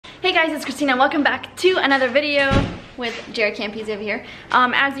Hey guys, it's Christina. Welcome back to another video with Jared Campese over here.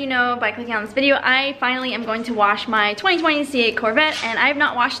 As you know by clicking on this video, I finally am going to wash my 2020 C8 Corvette, and I have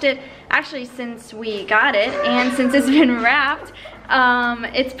not washed it actually since we got it, and since it's been wrapped.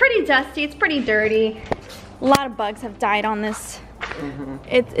 It's pretty dusty, it's pretty dirty. A lot of bugs have died on this.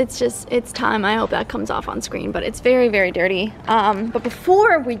 It's time. I hope that comes off on screen, but it's very, very dirty. But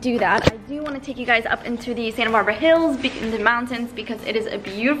before we do that, I do want to take you guys up into the Santa Barbara Hills, in the mountains, because it is a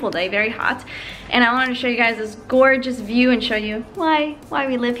beautiful day, very hot, and I wanted to show you guys this gorgeous view and show you why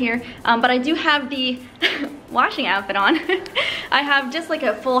we live here. But I do have the washing outfit on. I have just like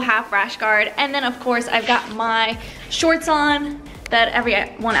a full half rash guard, and then of course I've got my shorts on that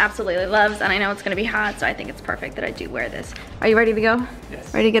everyone absolutely loves, and I know it's gonna be hot, so I think it's perfect that I do wear this. Are you ready to go?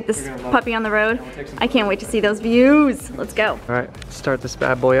 Yes. Ready to get this puppy on the road? I can't wait to see those views. Let's go. All right, let's start this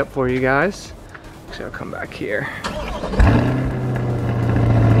bad boy up for you guys. So I'll come back here.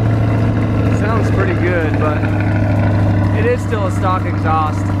 Sounds pretty good, but it is still a stock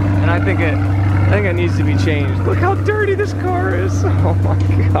exhaust, and I think it needs to be changed. Look how dirty this car is. Oh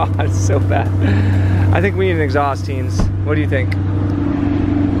my God, it's so bad. I think we need an exhaust, teens. What do you think?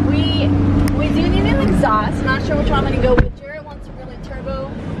 We do need an exhaust. Not sure which one I'm gonna go with. Jared wants to really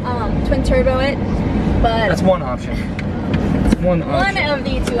twin turbo it, but that's one option. It's one option. One of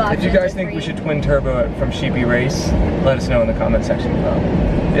the two options. If you guys think we should twin turbo it from Sheepy Race, let us know in the comment section below.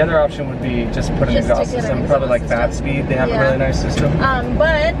 The other option would be just put an exhaust system, probably like Bad Speed. They have a really nice system.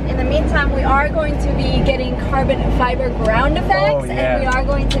 But in the meantime, we are going to be getting carbon fiber ground effects, and we are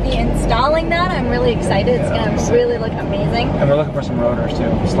going to be installing that. I'm really excited. It's gonna really look amazing. And we're looking for some rotors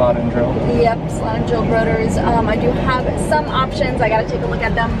too, slot and drill. Yep, slot and drill rotors. I do have some options. I gotta take a look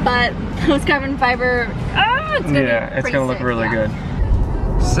at them, but those carbon fiber, it's gonna look really good.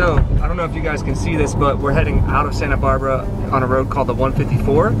 So, I don't know if you guys can see this, but we're heading out of Santa Barbara on a road called the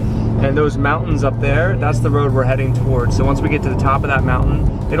 154. And those mountains up there, that's the road we're heading towards. So once we get to the top of that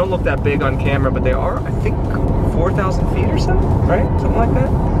mountain, they don't look that big on camera, but they are, I think, 4,000 feet or so, right? Something like that?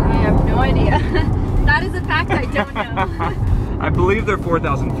 I have no idea. That is a fact I don't know. I believe they're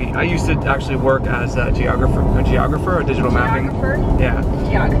 4,000 feet. I used to actually work as a geographer, a digital mapping. Yeah.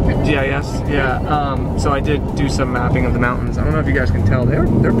 Geographer. GIS, yeah. So I did do some mapping of the mountains. I don't know if you guys can tell. They're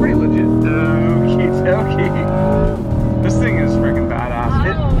pretty legit. Okie dokie. This thing is freaking badass.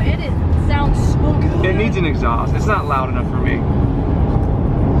 It sounds so good. It needs an exhaust. It's not loud enough for me.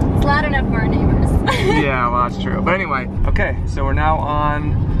 It's loud enough for our neighbors. Yeah, well, that's true. But anyway, okay, so we're now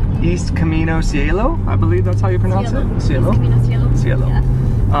on East Camino Cielo, I believe that's how you pronounce it. Cielo. East Camino Cielo. Cielo.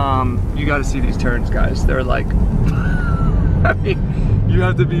 Yeah. You got to see these turns, guys. They're like, I mean, you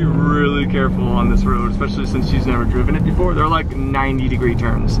have to be really careful on this road, especially since she's never driven it before. They're like 90-degree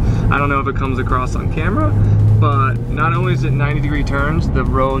turns. I don't know if it comes across on camera, but not only is it 90-degree turns, the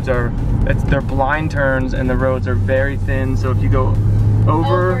roads are, they're blind turns, and the roads are very thin. So if you go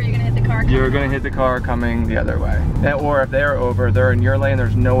over, you're gonna hit the car coming the other way. Or if they're over, they're in your lane,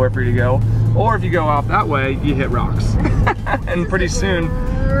 there's nowhere for you to go. Or if you go off that way, you hit rocks. And pretty soon,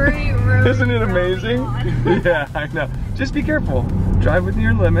 isn't it amazing? Yeah, I know. Just be careful. Drive within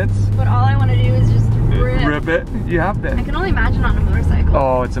your limits. But all I want to do is just rip it. You have been. I can only imagine on a motorcycle.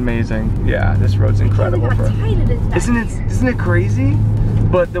 Oh, it's amazing. Yeah, this road's incredible. How tight it is. Isn't it crazy?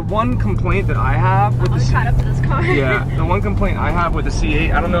 But the one complaint that I have with the caught up to this car. Yeah, the one complaint I have with the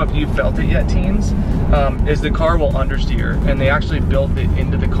C8, I don't know if you felt it yet, teens, is the car will understeer, and they actually built it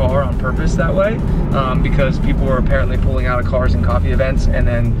into the car on purpose that way, because people were apparently pulling out of cars in coffee events, and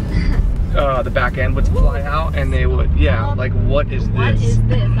then the back end would fly out, and they would, like, what is this? What is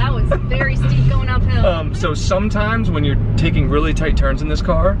this? That was very steep going uphill. So sometimes when you're taking really tight turns in this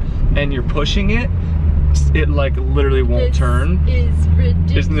car, and you're pushing it like literally won't turn. Is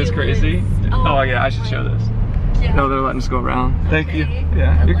ridiculous. Isn't this crazy? Oh yeah, I should show this. Yeah. No, they're letting us go around. Thank you.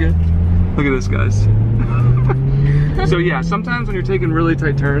 Yeah, you're good. Look at this, guys. So yeah, sometimes when you're taking really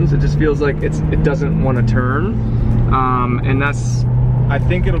tight turns, it just feels like it doesn't want to turn. And that's, I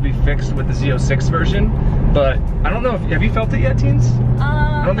think it'll be fixed with the Z06 version, but I don't know if, have you felt it yet, teens?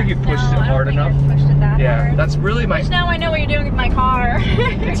 I don't think you've pushed it hard enough. Pushed it that hard. That's really my... Now I know what you're doing with my car.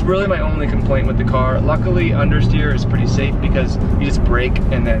 It's really my only complaint with the car. Luckily, understeer is pretty safe because you just brake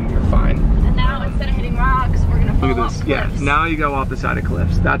and then you're fine. And now instead of hitting rocks, we're gonna fall off cliffs. Yeah, now you go off the side of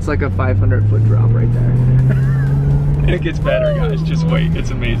cliffs. That's like a 500-foot drop right there. It gets better, guys. Just wait.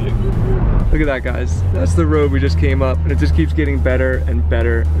 It's amazing. Look at that, guys. That's the road we just came up, and it just keeps getting better and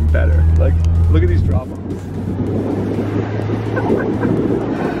better and better. Like, look at these drop-offs.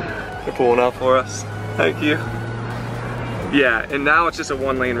 They're pulling up for us. Thank you. Yeah, and now it's just a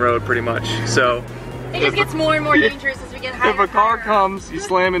one-lane road pretty much. So It just gets more and more dangerous as we get higher. If a car comes, you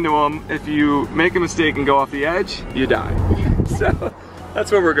slam into them. If you make a mistake and go off the edge, you die. So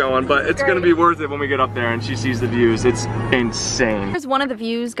that's where we're going, but it's gonna be worth it when we get up there and she sees the views. It's insane. Here's one of the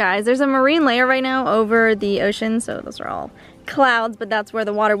views, guys. There's a marine layer right now over the ocean, so those are all clouds, but that's where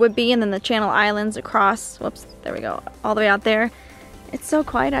the water would be, and then the Channel Islands across, whoops, there we go, all the way out there. It's so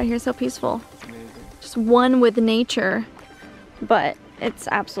quiet out here, so peaceful. It's amazing. Just one with nature, but it's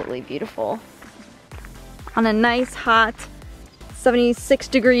absolutely beautiful. On a nice, hot,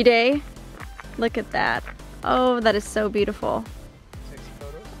 76-degree day. Look at that. Oh, that is so beautiful.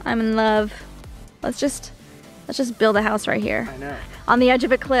 I'm in love. Let's just build a house right here. I know. On the edge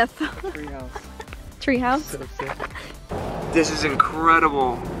of a cliff. Treehouse. Treehouse? So sick. This is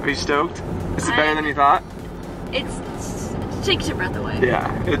incredible. Are you stoked? Is it better than you thought? It takes your breath away.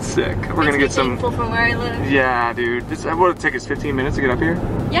 Yeah, it's sick. We're gonna get some. From where I live. Yeah, dude. This would take us 15 minutes to get up here.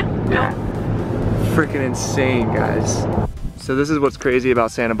 Yeah. Yeah. Freaking insane, guys. So this is what's crazy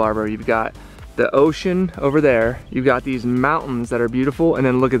about Santa Barbara. You've got the ocean over there, you've got these mountains that are beautiful, and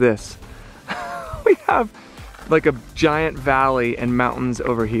then look at this. We have like a giant valley and mountains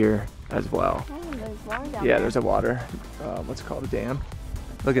over here as well. Oh, there's water down Yeah, there. there's a water, what's it called, a dam?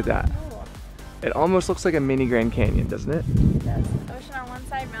 Look at that. Oh. It almost looks like a mini Grand Canyon, doesn't it? It does. Ocean on one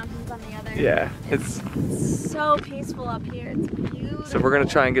side, mountains on the other. Yeah, it's so peaceful up here. It's beautiful. So we're gonna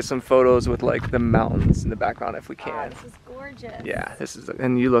try and get some photos with like the mountains in the background if we can. Oh, this is gorgeous. Yeah, this is,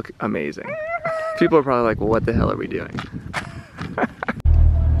 and you look amazing. People are probably like, well, what the hell are we doing?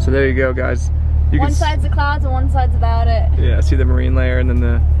 So there you go, guys. One side's the clouds and one side's about it. Yeah, see the marine layer and then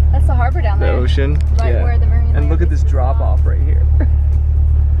that's the harbor down there. The ocean. Right yeah. where the marine layer. And look at this drop off right here.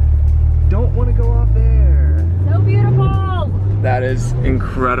 Don't want to go off there. So beautiful. That is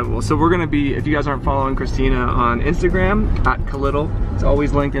incredible. So we're gonna be, if you guys aren't following Christina on Instagram, at Khalil, it's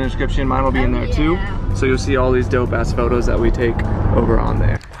always linked in the description. Mine will be in there too. So you'll see all these dope ass photos that we take over on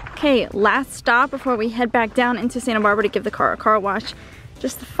there. Okay, last stop before we head back down into Santa Barbara to give the car a car wash.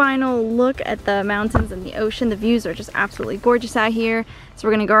 Just the final look at the mountains and the ocean. The views are just absolutely gorgeous out here. So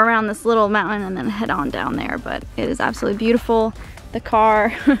we're gonna go around this little mountain and then head on down there, but it is absolutely beautiful. The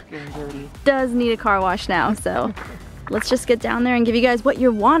car does need a car wash now, so let's just get down there and give you guys what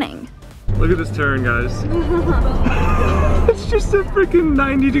you're wanting. Look at this turn, guys. It's just a freaking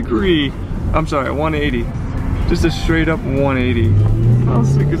 90-degree. I'm sorry, 180. Just a straight up 180. How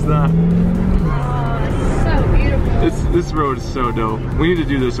sick is that? This road is so dope. We need to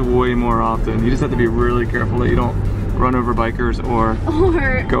do this way more often. You just have to be really careful that you don't run over bikers or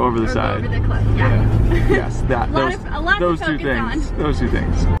go over the side. Go over the cliff. Yeah. Yes, those two things. Those two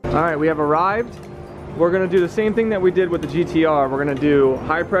things. All right, we have arrived. We're gonna do the same thing that we did with the GTR. We're gonna do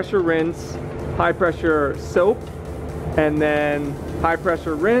high pressure rinse, high pressure soap, and then high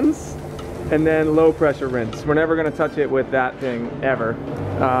pressure rinse, and then low pressure rinse. We're never gonna touch it with that thing ever.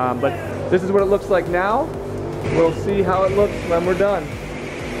 But this is what it looks like now. We'll see how it looks when we're done.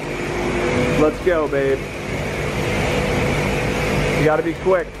 Let's go, babe. You gotta be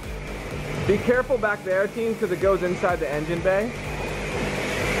quick. Be careful back there, team, because it goes inside the engine bay.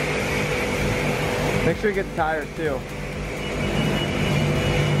 Make sure you get the tires too.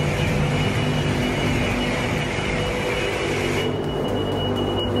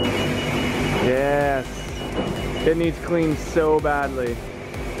 Yes. It needs cleaned so badly.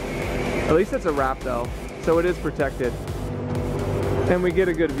 At least it's a wrap though, so it is protected. And we get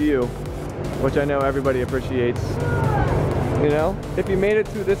a good view, which I know everybody appreciates. You know, if you made it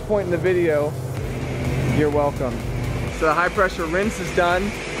to this point in the video, you're welcome. So the high pressure rinse is done.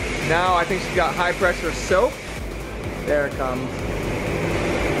 Now I think she's got high pressure soap. There it comes.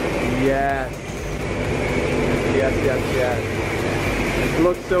 Yes. Yes, yes, yes. It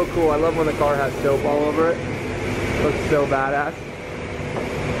looks so cool. I love when the car has soap all over it. It looks so badass.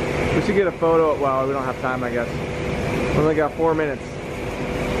 We should get a photo. Well, we don't have time, I guess. We only got 4 minutes.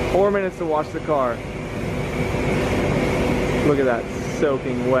 4 minutes to wash the car. Look at that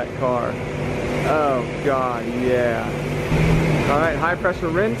soaking wet car. Oh God, yeah. All right, high pressure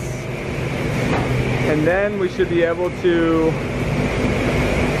rinse. And then we should be able to,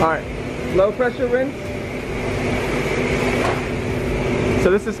 all right, low pressure rinse. So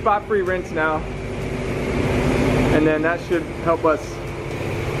this is spot-free rinse now. And then that should help us,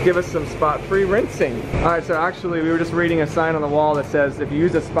 give us some spot-free rinsing. All right, so actually we were just reading a sign on the wall that says if you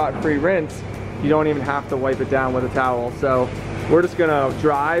use a spot-free rinse, you don't even have to wipe it down with a towel. So we're just gonna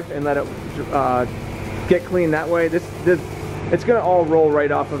drive and let it get clean that way. It's gonna all roll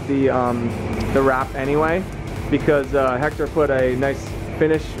right off of the wrap anyway, because Hector put a nice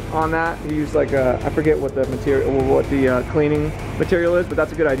finish on that. He used like a, I forget what the material, what the cleaning material is, but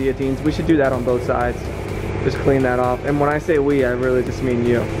that's a good idea, teens. We should do that on both sides. Just clean that off. And when I say we, I really just mean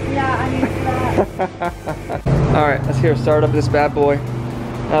you. Yeah, I mean that. All right, let's hear start up this bad boy.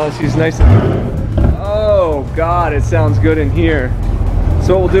 Now let's use nice and, oh God, it sounds good in here.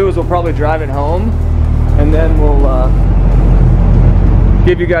 So what we'll do is we'll probably drive it home and then we'll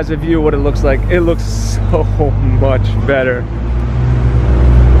give you guys a view of what it looks like. It looks so much better.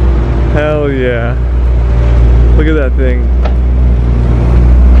 Hell yeah. Look at that thing.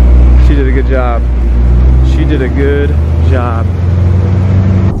 She did a good job. She did a good job.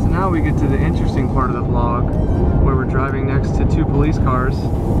 So now we get to the interesting part of the vlog where we're driving next to 2 police cars.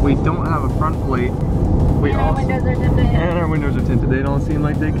 We don't have a front plate. We Our windows are tinted. And our windows are tinted. They don't seem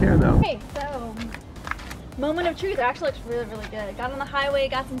like they care though. Okay, so moment of truth. It actually looks really, really good. Got on the highway,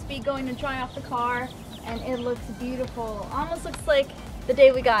 got some speed going to dry off the car, and it looks beautiful. Almost looks like the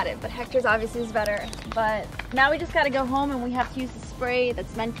day we got it, but Hector's obviously is better. But now we just got to go home and we have to use the spray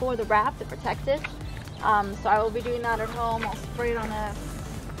that's meant for the wrap to protect it. So I will be doing that at home. I'll spray it on a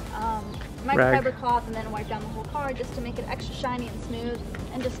microfiber cloth and then wipe down the whole car just to make it extra shiny and smooth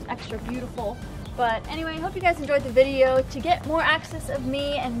and just extra beautiful. But anyway, I hope you guys enjoyed the video. To get more access of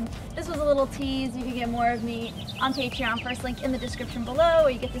me, and this was a little tease, you can get more of me on Patreon. First link in the description below, where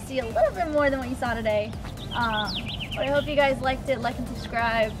you get to see a little bit more than what you saw today. But I hope you guys liked it, like and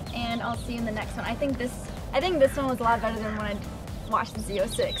subscribe, and I'll see you in the next one. I think this one was a lot better than when I watched the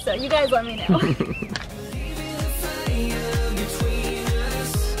Z06, so you guys let me know.